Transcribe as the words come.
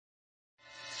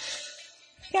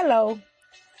Hello,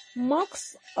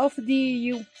 most of the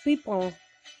you people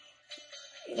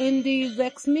in the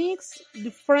Vex mix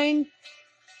different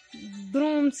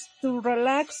drums to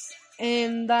relax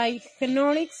and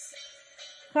diagnostics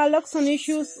halox on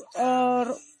issues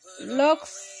or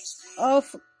locks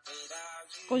of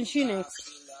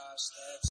consciousness.